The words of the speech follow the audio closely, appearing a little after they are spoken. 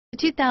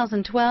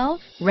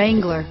2012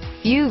 Wrangler.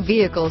 Few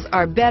vehicles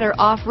are better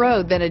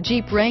off-road than a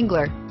Jeep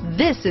Wrangler.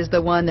 This is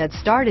the one that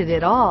started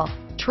it all.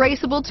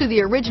 Traceable to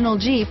the original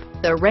Jeep,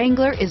 the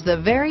Wrangler is the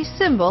very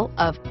symbol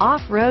of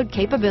off-road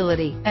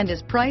capability and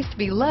is priced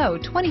below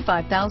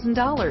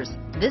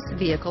 $25,000. This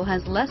vehicle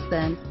has less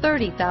than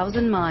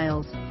 30,000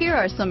 miles. Here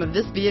are some of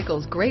this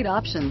vehicle's great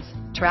options: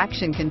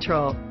 traction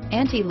control,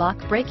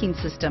 anti-lock braking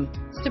system,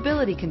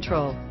 stability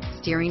control,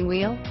 steering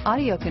wheel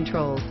audio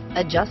controls,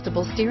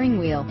 adjustable steering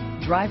wheel,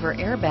 driver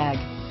airbag,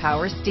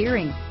 power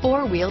steering,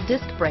 four-wheel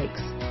disc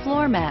brakes,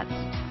 floor mats,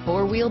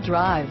 four-wheel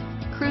drive,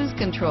 cruise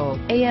control,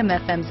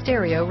 AM/FM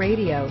stereo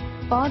radio,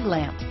 fog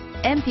lamps,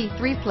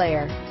 MP3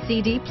 player,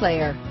 CD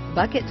player,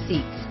 bucket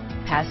seats,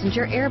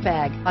 passenger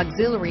airbag,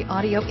 auxiliary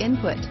audio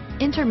input,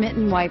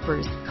 intermittent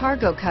wipers,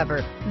 cargo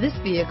cover. This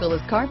vehicle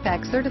is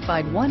Carfax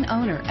certified one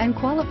owner and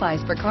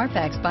qualifies for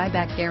Carfax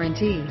buyback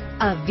guarantee.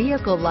 A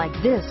vehicle like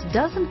this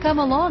doesn't come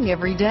along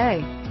every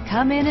day.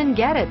 Come in and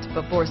get it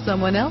before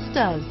someone else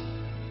does.